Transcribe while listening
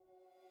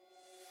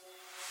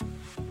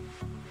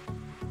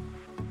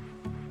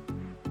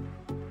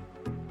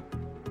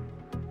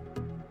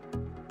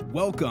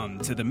Welcome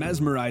to the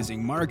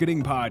Mesmerizing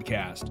Marketing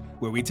Podcast,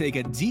 where we take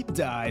a deep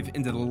dive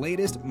into the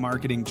latest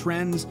marketing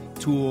trends,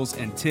 tools,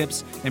 and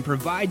tips, and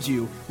provide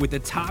you with the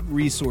top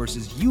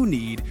resources you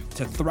need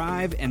to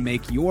thrive and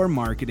make your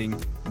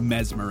marketing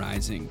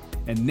mesmerizing.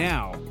 And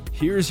now,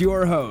 here's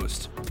your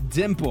host,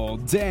 Dimple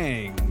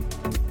Dang.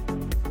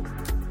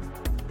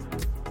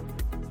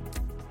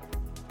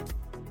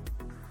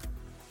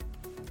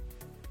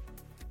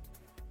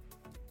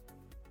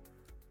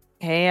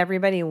 Hey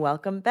everybody,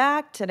 welcome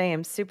back. Today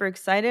I'm super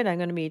excited. I'm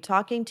going to be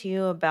talking to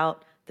you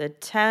about the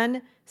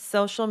 10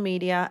 social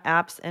media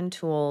apps and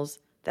tools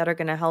that are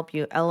going to help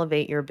you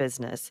elevate your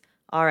business.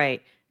 All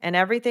right, and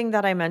everything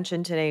that I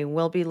mentioned today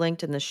will be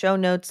linked in the show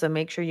notes, so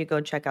make sure you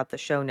go check out the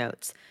show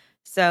notes.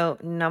 So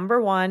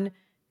number one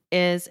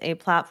is a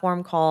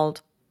platform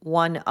called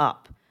OneUp.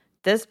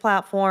 This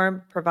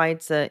platform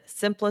provides the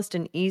simplest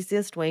and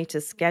easiest way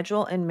to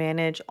schedule and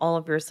manage all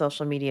of your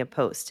social media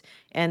posts.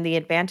 And the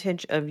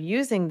advantage of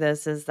using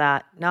this is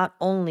that not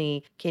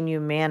only can you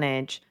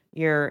manage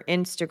your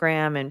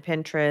Instagram and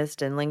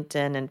Pinterest and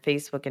LinkedIn and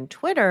Facebook and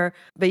Twitter,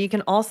 but you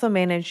can also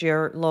manage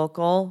your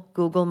local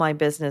Google My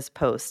Business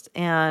posts.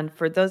 And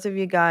for those of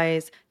you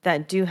guys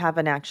that do have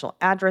an actual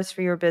address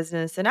for your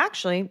business, and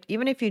actually,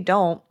 even if you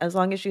don't, as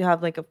long as you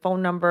have like a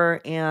phone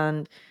number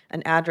and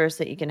an address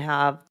that you can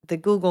have the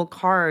Google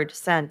card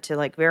sent to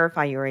like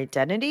verify your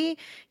identity,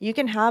 you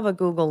can have a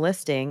Google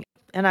listing.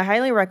 And I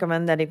highly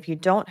recommend that if you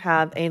don't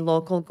have a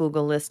local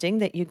Google listing,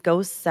 that you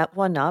go set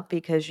one up,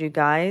 because you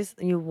guys,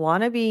 you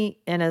want to be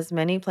in as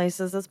many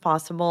places as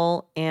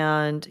possible.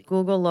 And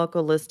Google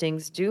local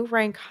listings do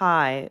rank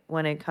high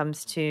when it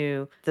comes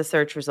to the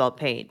search result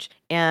page.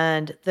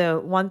 And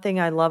the one thing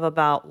I love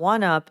about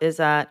OneUp is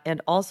that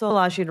it also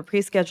allows you to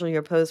pre-schedule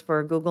your post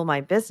for Google My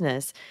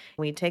Business.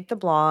 We take the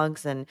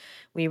blogs and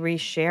we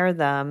reshare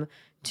them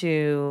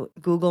to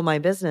Google My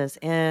Business,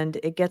 and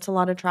it gets a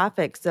lot of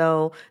traffic.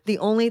 So the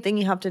only thing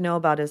you have to know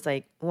about is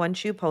like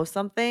once you post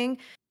something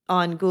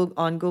on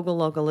Google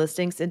local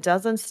listings, it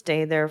doesn't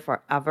stay there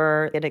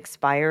forever. It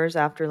expires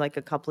after like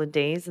a couple of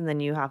days, and then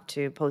you have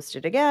to post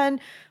it again,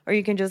 or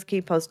you can just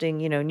keep posting,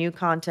 new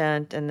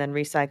content and then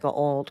recycle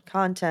old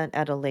content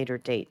at a later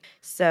date.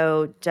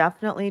 So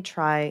definitely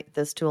try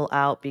this tool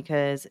out,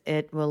 because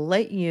it will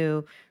let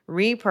you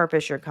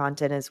repurpose your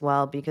content as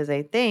well, because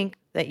I think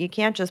that you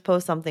can't just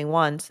post something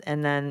once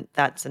and then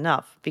that's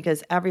enough,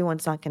 because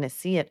everyone's not going to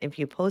see it if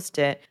you post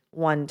it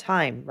one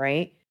time,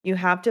 right? You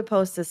have to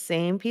post the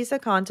same piece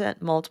of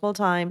content multiple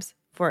times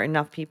for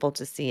enough people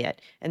to see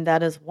it. And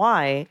that is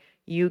why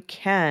you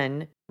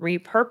can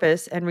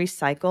repurpose and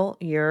recycle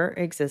your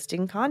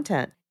existing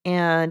content.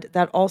 And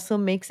that also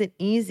makes it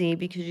easy,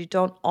 because you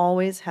don't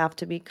always have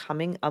to be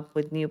coming up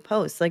with new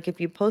posts. Like if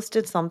you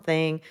posted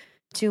something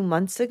 2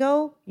 months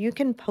ago, you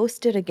can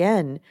post it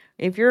again.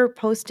 If you're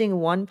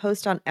posting one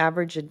post on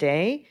average a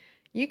day,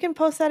 you can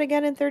post that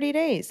again in 30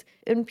 days.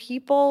 And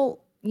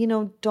people,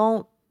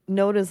 don't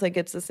notice like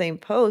it's the same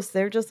post.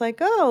 They're just like,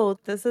 oh,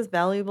 this is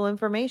valuable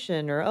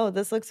information, or oh,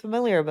 this looks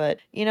familiar. But,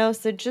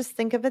 so just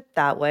think of it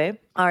that way.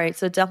 All right,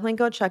 so definitely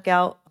go check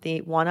out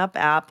the OneUp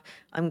app.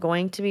 I'm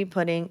going to be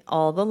putting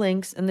all the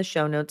links in the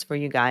show notes for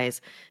you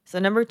guys. So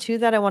number two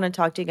that I want to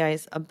talk to you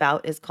guys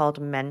about is called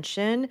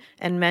Mention.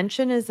 And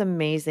Mention is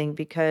amazing,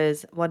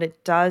 because what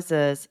it does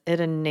is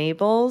it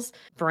enables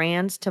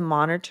brands to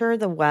monitor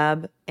the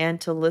web and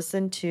to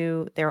listen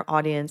to their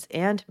audience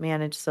and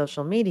manage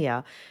social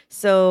media.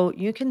 So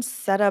you can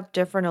set up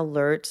different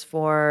alerts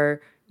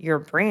for your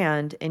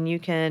brand, and you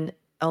can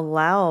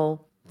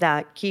allow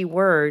that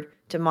keyword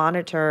to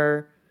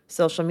monitor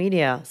social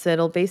media. So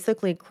it'll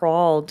basically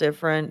crawl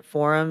different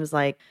forums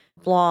like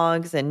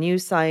blogs and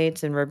news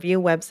sites and review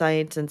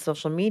websites and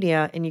social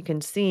media, and you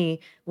can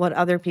see what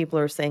other people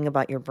are saying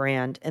about your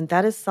brand. And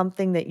that is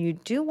something that you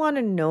do want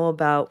to know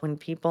about when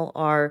people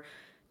are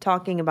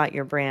talking about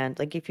your brand.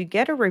 Like if you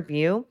get a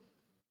review,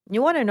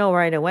 you want to know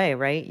right away,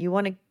 right? You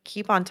want to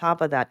keep on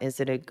top of that. Is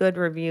it a good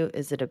review?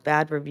 Is it a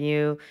bad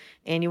review?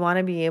 And you want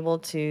to be able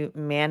to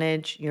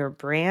manage your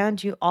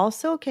brand. You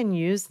also can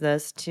use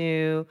this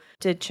to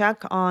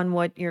check on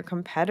what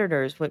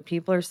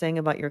people are saying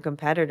about your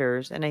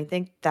competitors. And I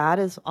think that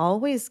is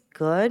always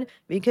good,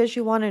 because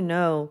you want to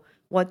know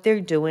what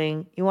they're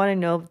doing. You want to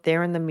know if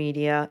they're in the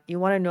media. You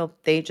want to know if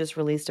they just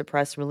released a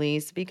press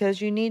release,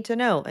 because you need to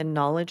know, and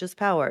knowledge is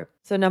power.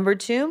 So number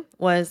two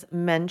was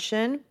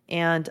Mention.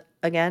 And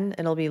again,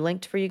 it'll be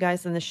linked for you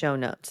guys in the show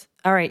notes.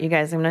 All right, you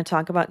guys, I'm going to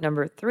talk about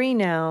number three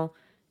now.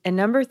 And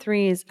number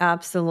three is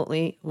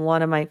absolutely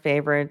one of my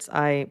favorites.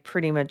 I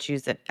pretty much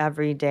use it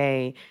every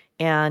day.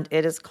 And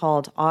it is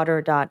called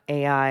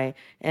Otter.ai.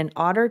 And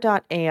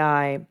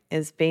Otter.ai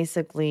is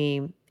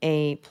basically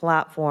a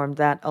platform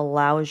that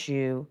allows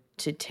you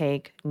to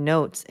take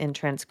notes in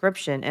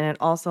transcription. And it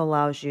also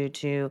allows you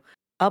to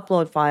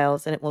upload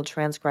files, and it will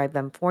transcribe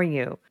them for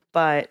you.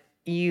 But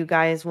you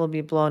guys will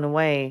be blown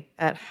away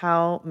at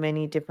how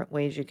many different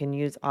ways you can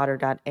use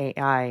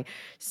Otter.ai.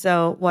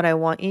 So what I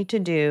want you to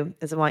do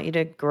is I want you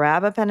to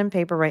grab a pen and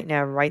paper right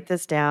now, write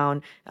this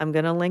down. I'm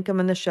going to link them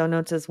in the show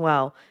notes as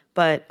well.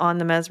 But on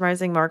the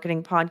Mesmerizing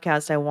Marketing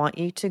podcast, I want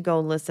you to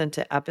go listen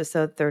to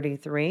episode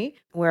 33,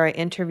 where I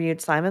interviewed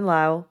Simon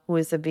Lau, who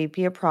is the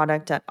VP of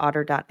product at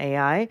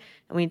Otter.ai.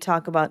 And we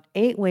talk about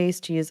 8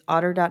 ways to use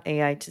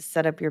Otter.ai to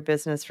set up your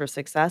business for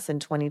success in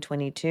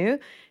 2022.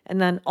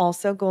 And then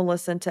also go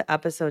listen to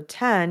episode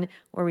 10,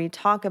 where we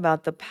talk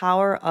about the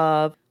power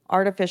of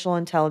artificial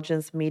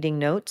intelligence meeting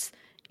notes.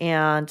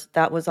 And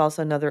that was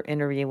also another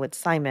interview with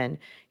Simon.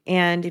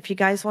 And if you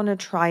guys want to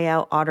try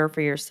out Otter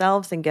for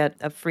yourselves and get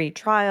a free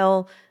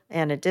trial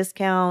and a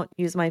discount,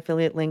 use my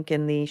affiliate link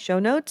in the show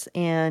notes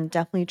and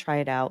definitely try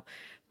it out.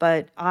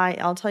 But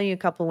I'll tell you a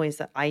couple ways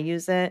that I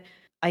use it.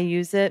 I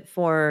use it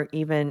for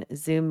even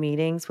Zoom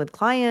meetings with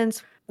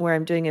clients where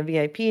I'm doing a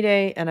VIP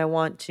day and I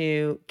want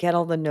to get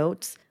all the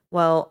notes.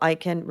 Well, I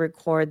can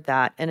record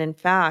that. And in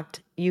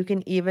fact, you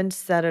can even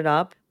set it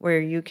up where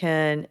you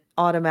can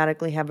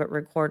automatically have it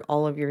record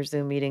all of your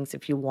Zoom meetings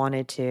if you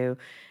wanted to.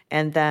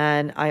 And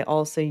then I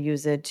also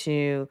use it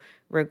to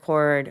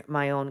record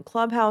my own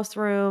Clubhouse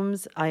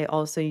rooms. I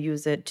also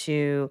use it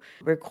to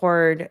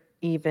record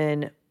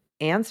even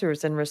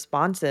answers and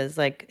responses.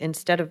 Like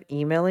instead of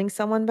emailing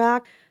someone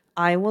back,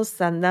 I will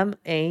send them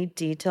a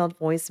detailed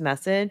voice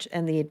message.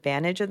 And the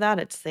advantage of that,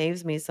 it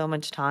saves me so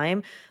much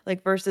time,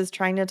 like versus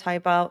trying to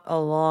type out a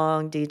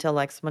long, detailed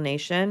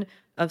explanation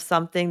of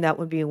something that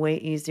would be way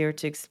easier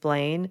to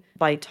explain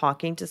by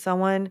talking to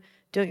someone.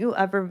 Don't you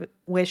ever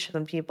wish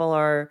when people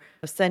are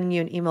sending you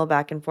an email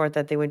back and forth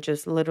that they would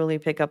just literally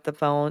pick up the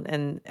phone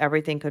and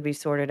everything could be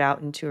sorted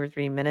out in 2 or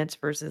 3 minutes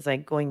versus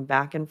like going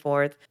back and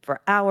forth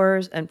for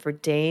hours and for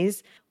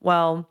days?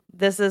 Well,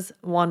 this is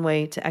one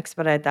way to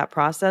expedite that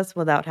process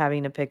without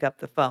having to pick up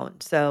the phone.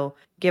 So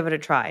give it a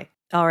try.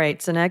 All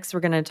right. So next we're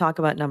going to talk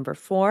about number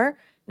 4.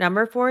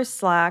 Number 4 is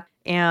Slack.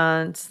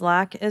 And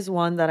Slack is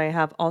one that I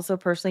have also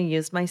personally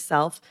used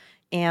myself.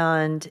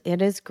 And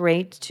it is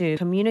great to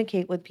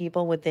communicate with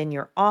people within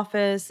your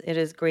office. It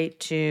is great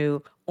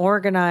to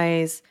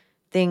organize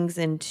things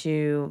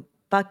into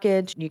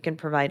buckets. You can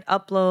provide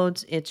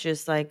uploads. It's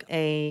just like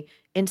a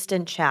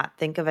instant chat.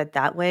 Think of it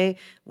that way,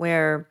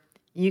 where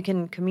you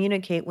can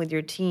communicate with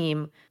your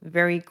team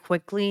very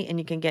quickly and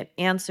you can get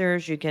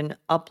answers. You can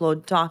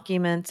upload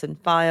documents and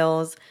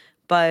files,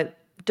 but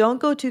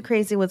don't go too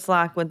crazy with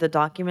Slack with the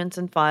documents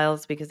and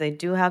files because I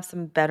do have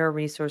some better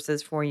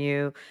resources for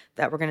you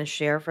that we're going to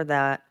share for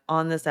that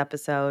on this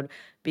episode.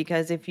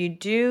 Because if you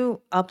do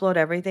upload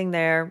everything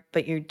there,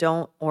 but you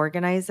don't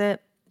organize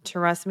it,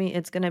 trust me,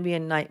 it's going to be a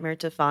nightmare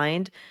to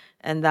find.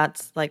 And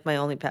that's like my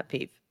only pet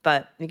peeve.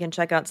 But you can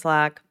check out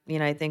Slack.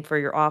 I think for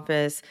your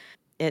office,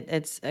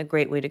 it's a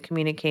great way to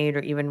communicate,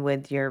 or even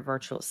with your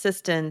virtual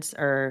assistants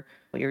or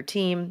your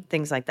team,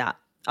 things like that.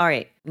 All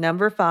right.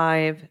 Number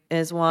 5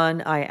 is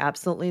one I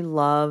absolutely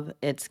love.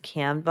 It's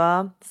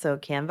Canva. So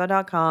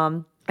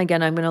canva.com.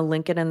 Again, I'm going to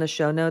link it in the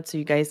show notes so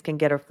you guys can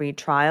get a free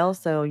trial.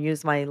 So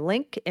use my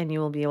link and you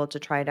will be able to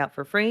try it out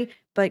for free.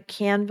 But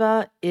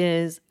Canva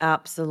is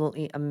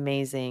absolutely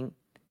amazing.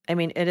 I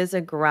mean, it is a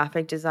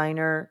graphic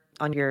designer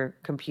on your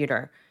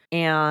computer.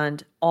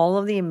 And all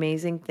of the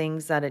amazing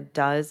things that it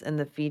does and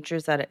the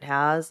features that it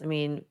has, I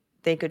mean,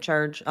 they could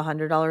charge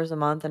 $100 a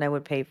month and I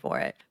would pay for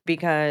it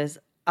because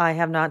I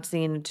have not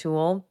seen a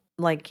tool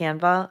like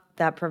Canva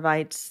that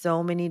provides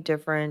so many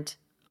different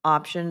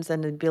options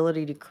and the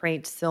ability to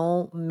create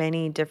so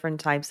many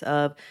different types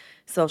of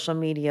social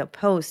media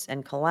posts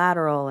and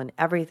collateral and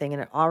everything.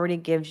 And it already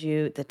gives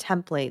you the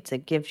templates,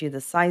 it gives you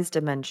the size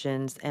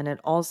dimensions, and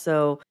it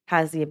also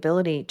has the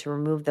ability to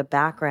remove the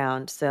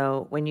background.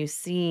 So when you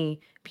see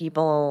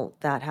people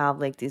that have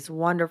like these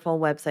wonderful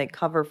website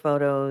cover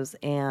photos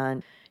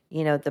and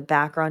the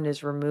background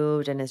is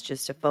removed and it's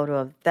just a photo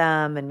of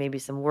them and maybe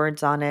some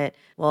words on it.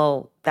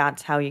 Well,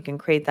 that's how you can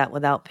create that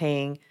without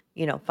paying,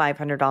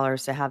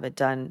 $500 to have it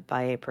done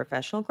by a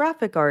professional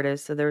graphic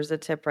artist. So there's a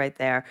tip right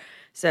there.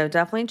 So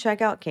definitely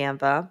check out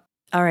Canva.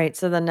 All right,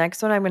 so the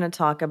next one I'm going to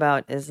talk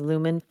about is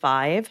Lumen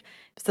 5.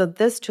 So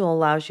this tool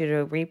allows you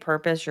to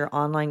repurpose your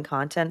online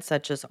content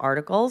such as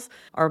articles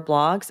or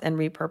blogs and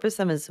repurpose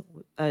them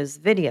as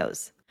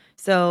videos.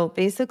 So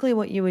basically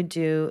what you would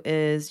do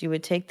is you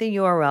would take the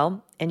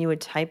URL and you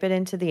would type it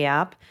into the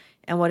app.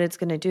 And what it's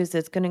going to do is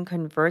it's going to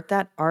convert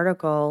that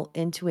article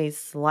into a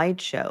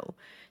slideshow.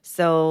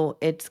 So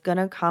it's going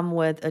to come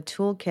with a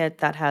toolkit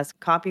that has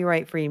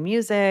copyright-free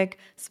music,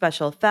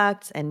 special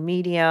effects, and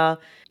media.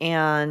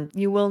 And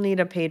you will need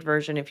a paid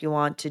version if you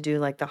want to do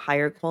like the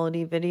higher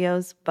quality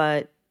videos,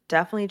 but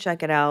definitely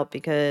check it out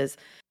because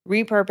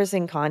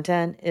repurposing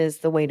content is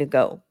the way to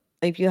go.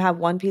 If you have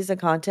one piece of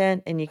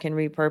content and you can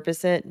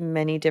repurpose it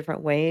many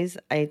different ways,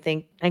 I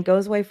think it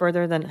goes way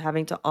further than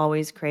having to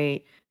always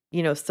create,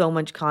 so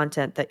much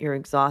content that you're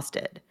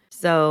exhausted.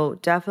 So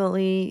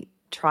definitely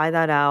try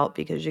that out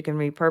because you can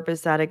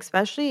repurpose that,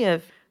 especially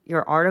if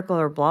your article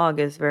or blog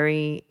is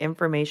very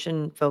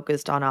information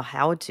focused on a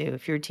how to.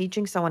 If you're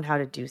teaching someone how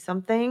to do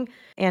something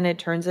and it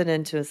turns it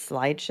into a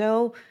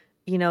slideshow,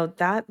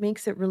 that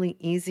makes it really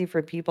easy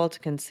for people to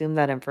consume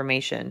that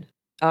information.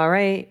 All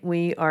right,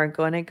 we are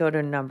going to go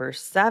to number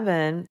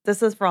 7.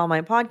 This is for all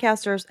my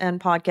podcasters and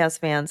podcast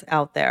fans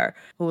out there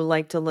who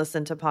like to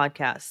listen to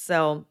podcasts.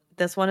 So,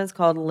 this one is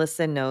called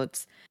Listen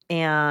Notes.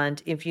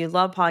 And if you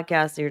love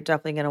podcasts, you're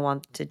definitely going to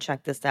want to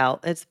check this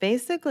out. It's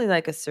basically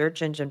like a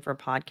search engine for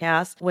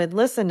podcasts. With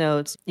Listen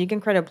Notes, you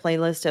can create a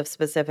playlist of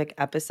specific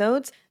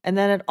episodes. And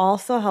then it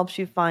also helps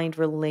you find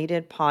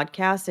related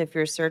podcasts if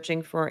you're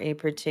searching for a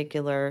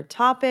particular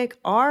topic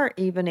or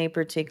even a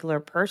particular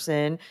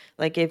person.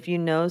 Like if you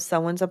know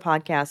someone's a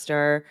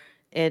podcaster,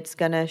 it's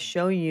going to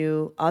show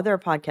you other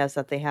podcasts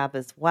that they have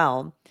as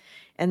well.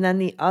 And then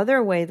the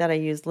other way that I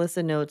use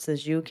Listen Notes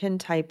is you can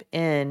type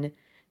in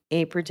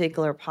a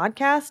particular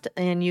podcast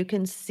and you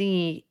can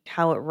see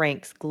how it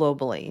ranks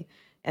globally.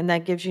 And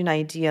that gives you an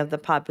idea of the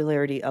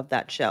popularity of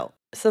that show.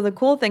 So the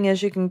cool thing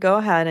is you can go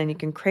ahead and you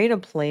can create a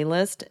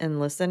playlist in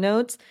Listen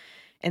Notes,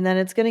 and then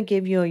it's going to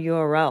give you a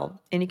URL.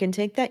 And you can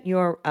take that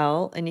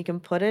URL and you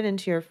can put it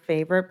into your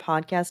favorite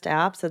podcast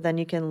app, so then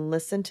you can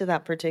listen to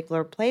that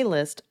particular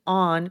playlist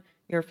on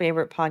your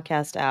favorite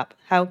podcast app.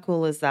 How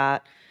cool is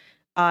that?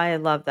 I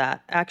love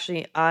that.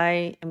 Actually,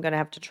 I am going to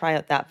have to try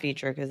out that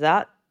feature because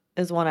that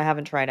is one I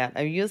haven't tried out.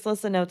 I've used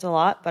Listen Notes a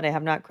lot, but I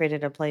have not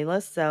created a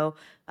playlist. So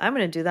I'm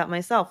going to do that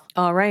myself.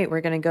 All right,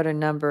 we're going to go to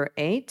number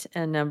 8.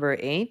 And number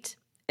 8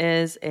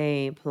 is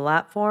a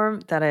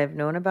platform that I've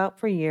known about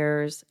for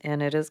years,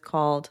 and it is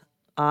called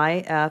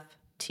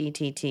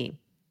IFTTT.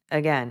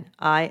 Again,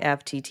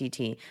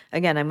 IFTTT.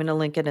 Again, I'm going to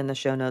link it in the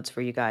show notes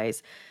for you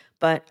guys.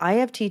 But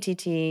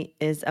IFTTT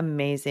is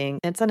amazing.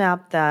 It's an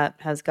app that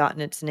has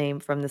gotten its name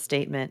from the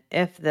statement,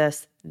 if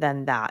this,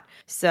 then that.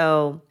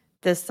 So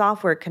this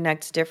software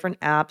connects different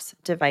apps,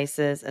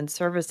 devices, and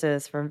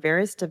services from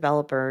various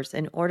developers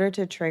in order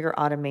to trigger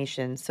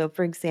automation. So,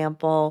 for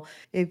example,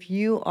 if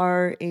you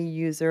are a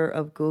user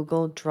of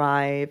Google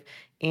Drive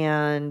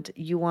and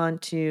you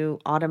want to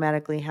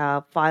automatically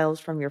have files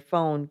from your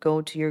phone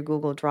go to your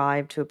Google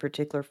Drive to a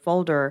particular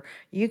folder,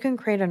 you can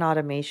create an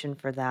automation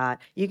for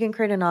that. You can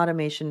create an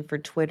automation for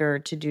Twitter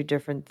to do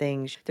different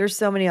things. There's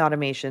so many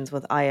automations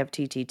with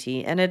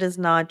IFTTT, and it is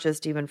not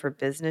just even for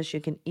business.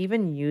 You can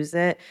even use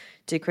it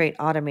to create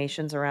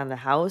automations around the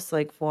house,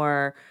 like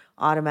for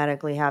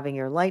automatically having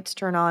your lights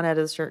turn on at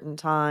a certain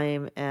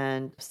time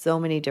and so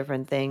many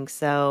different things.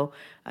 So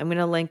I'm going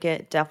to link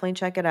it. Definitely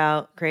check it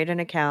out. Create an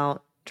account.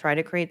 Try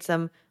to create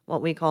some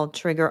what we call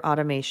trigger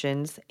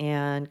automations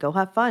and go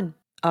have fun.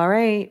 All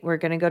right, we're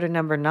going to go to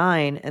number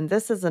 9. And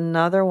this is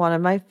another one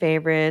of my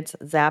favorites,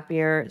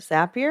 Zapier.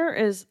 Zapier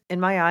is, in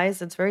my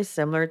eyes, it's very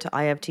similar to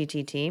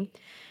IFTTT.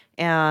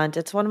 And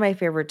it's one of my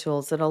favorite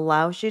tools. It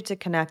allows you to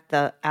connect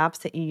the apps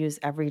that you use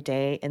every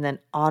day and then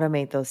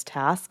automate those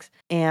tasks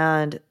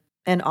and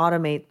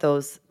automate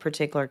those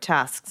particular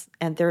tasks.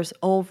 And there's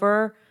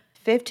over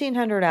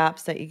 1,500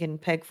 apps that you can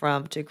pick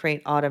from to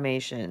create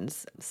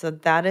automations. So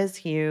that is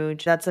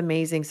huge. That's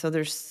amazing. So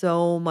there's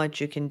so much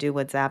you can do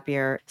with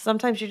Zapier.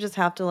 Sometimes you just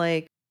have to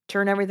like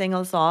turn everything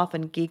else off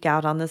and geek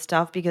out on this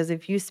stuff, because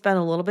if you spend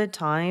a little bit of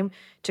time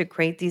to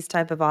create these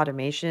type of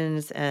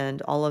automations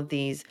and all of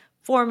these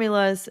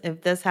formulas,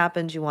 if this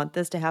happens, you want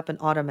this to happen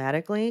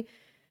automatically,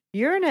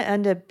 you're going to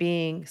end up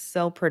being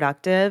so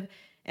productive.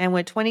 And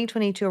with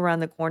 2022 around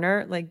the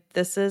corner, like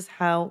this is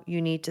how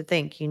you need to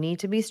think. You need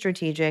to be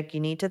strategic. You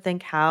need to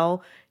think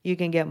how you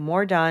can get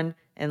more done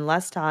in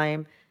less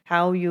time,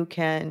 how you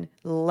can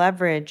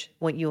leverage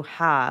what you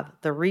have,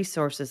 the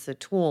resources, the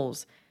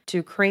tools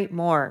to create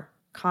more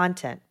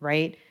content,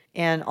 right?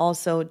 And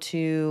also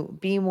to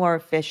be more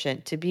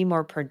efficient, to be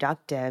more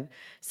productive.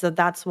 So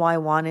that's why I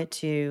wanted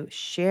to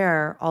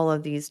share all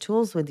of these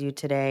tools with you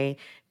today,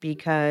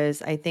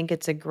 because I think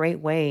it's a great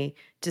way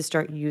to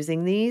start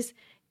using these,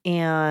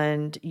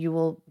 and you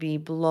will be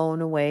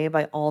blown away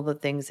by all the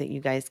things that you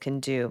guys can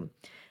do.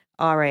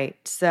 All right.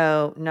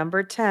 So,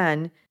 number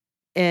 10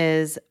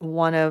 is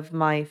one of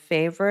my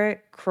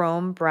favorite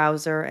Chrome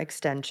browser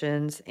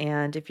extensions.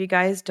 And if you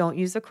guys don't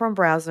use the Chrome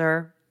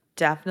browser,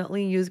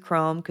 definitely use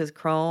Chrome, because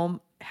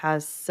Chrome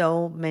has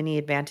so many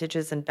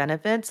advantages and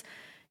benefits.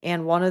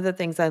 And one of the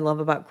things I love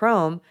about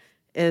Chrome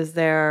is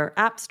their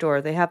app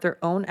store. They have their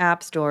own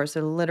app store. So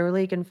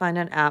literally you can find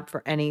an app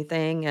for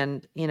anything.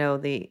 And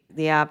the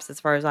apps, as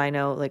far as I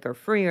know, like are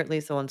free, or at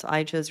least the ones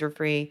I chose are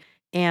free.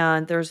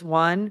 And there's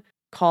one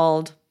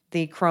called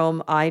the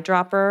Chrome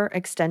eyedropper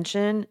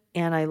extension,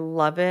 and I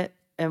love it.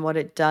 And what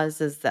it does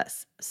is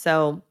this.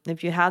 So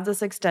if you have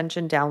this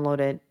extension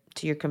downloaded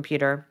to your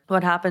computer,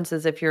 what happens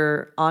is if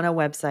you're on a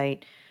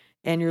website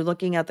and you're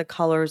looking at the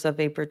colors of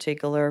a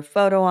particular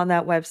photo on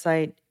that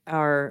website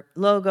or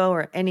logo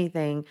or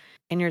anything,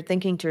 and you're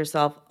thinking to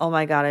yourself, oh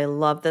my God, I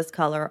love this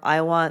color.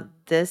 I want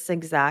this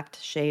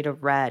exact shade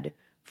of red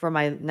for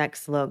my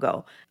next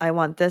logo. I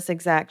want this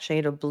exact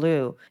shade of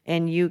blue.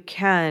 And you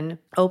can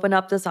open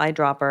up this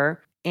eyedropper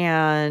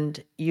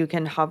and you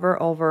can hover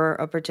over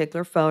a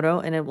particular photo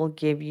and it will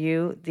give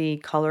you the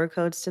color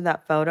codes to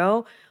that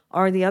photo.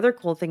 Or the other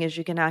cool thing is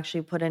you can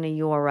actually put in a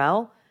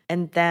URL,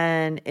 and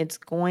then it's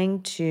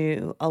going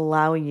to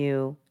allow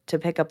you to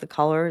pick up the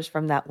colors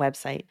from that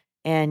website,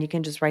 and you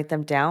can just write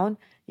them down.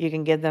 You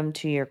can give them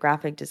to your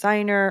graphic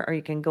designer, or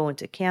you can go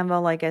into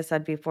Canva. Like I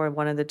said before,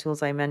 one of the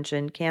tools I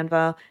mentioned,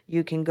 Canva,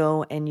 you can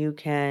go and you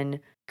can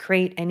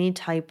create any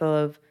type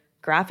of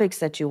graphics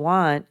that you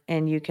want,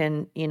 and you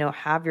can,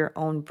 have your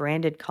own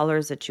branded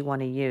colors that you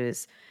want to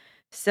use.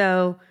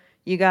 So,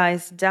 you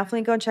guys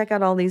definitely go check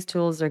out all these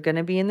tools. They're going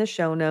to be in the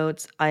show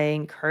notes. I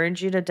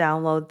encourage you to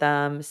download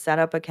them, set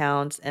up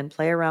accounts, and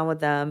play around with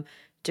them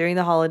during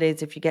the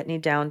holidays if you get any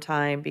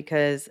downtime,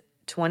 because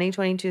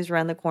 2022 is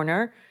around the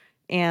corner.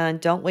 And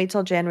don't wait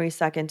till January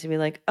 2nd to be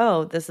like,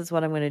 oh, this is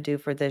what I'm going to do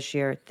for this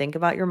year. Think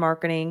about your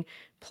marketing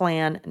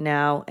plan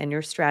now and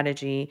your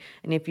strategy.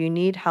 And if you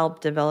need help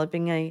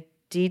developing a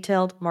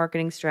detailed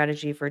marketing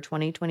strategy for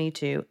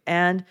 2022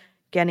 and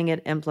getting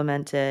it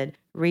implemented,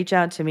 reach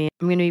out to me.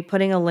 I'm going to be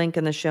putting a link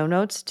in the show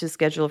notes to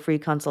schedule a free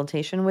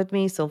consultation with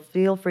me. So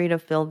feel free to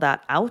fill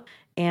that out.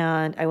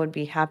 And I would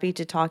be happy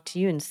to talk to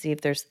you and see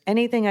if there's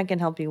anything I can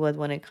help you with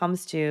when it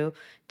comes to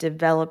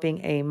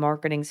developing a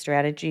marketing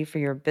strategy for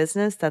your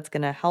business that's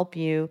going to help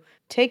you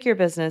take your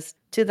business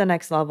to the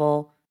next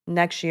level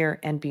next year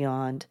and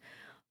beyond.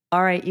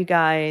 All right, you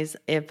guys,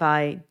 if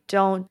I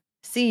don't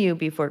see you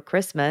before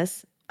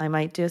Christmas, I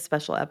might do a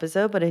special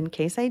episode, but in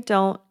case I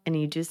don't and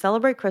you do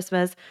celebrate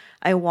Christmas,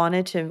 I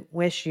wanted to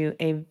wish you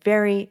a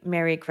very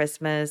Merry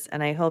Christmas,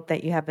 and I hope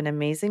that you have an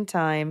amazing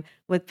time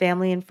with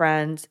family and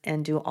friends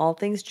and do all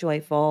things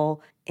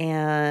joyful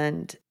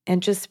and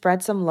just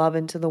spread some love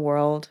into the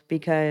world,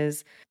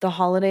 because the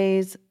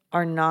holidays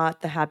are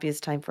not the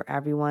happiest time for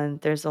everyone.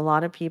 There's a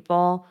lot of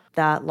people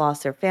that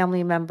lost their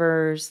family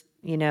members,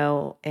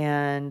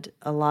 and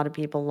a lot of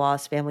people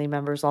lost family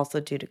members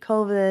also due to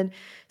COVID.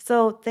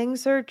 So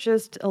things are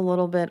just a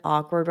little bit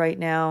awkward right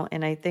now.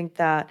 And I think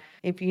that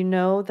if you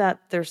know that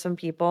there's some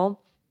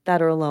people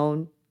that are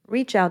alone,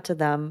 reach out to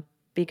them,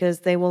 because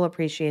they will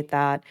appreciate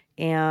that.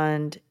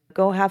 And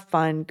go have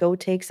fun. Go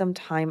take some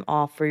time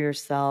off for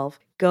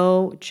yourself.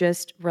 Go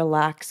just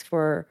relax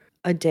for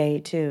a day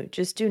too.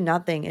 Just do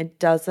nothing. It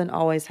doesn't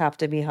always have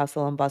to be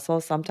hustle and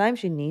bustle.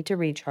 Sometimes you need to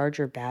recharge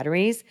your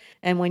batteries.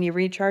 And when you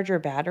recharge your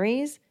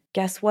batteries,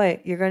 guess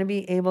what? You're going to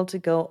be able to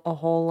go a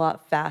whole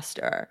lot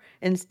faster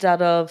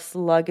instead of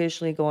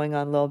sluggishly going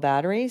on low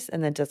batteries,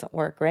 and that doesn't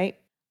work, right?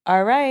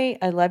 All right.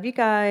 I love you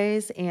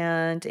guys.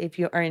 And if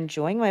you are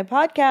enjoying my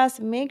podcast,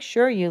 make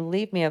sure you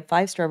leave me a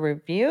 5-star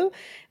review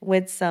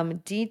with some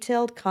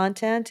detailed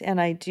content.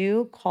 And I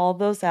do call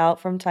those out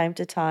from time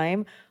to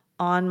time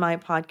on my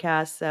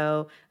podcast.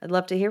 So I'd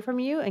love to hear from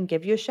you and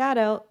give you a shout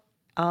out.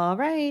 All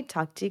right.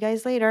 Talk to you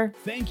guys later.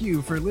 Thank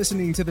you for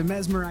listening to the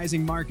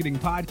Mesmerizing Marketing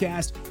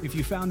Podcast. If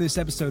you found this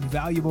episode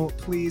valuable,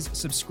 please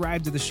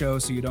subscribe to the show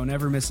so you don't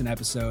ever miss an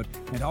episode.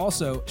 And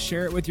also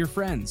share it with your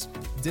friends.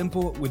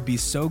 Dimple would be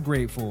so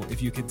grateful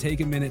if you could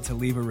take a minute to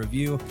leave a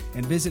review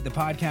and visit the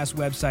podcast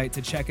website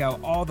to check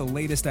out all the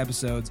latest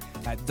episodes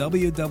at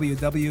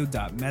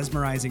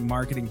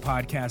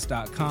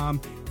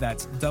www.mesmerizingmarketingpodcast.com.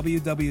 That's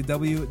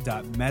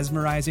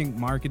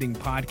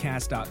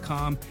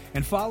www.mesmerizingmarketingpodcast.com.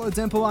 And follow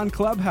Dimple on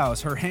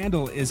Clubhouse. Her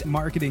handle is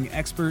Marketing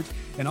Expert.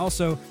 And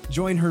also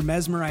join her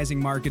Mesmerizing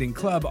Marketing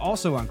Club,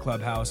 also on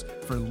Clubhouse,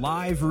 for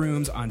live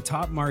rooms on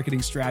top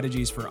marketing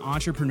strategies for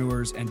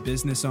entrepreneurs and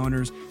business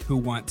owners who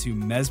want to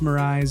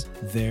mesmerize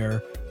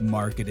their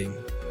marketing.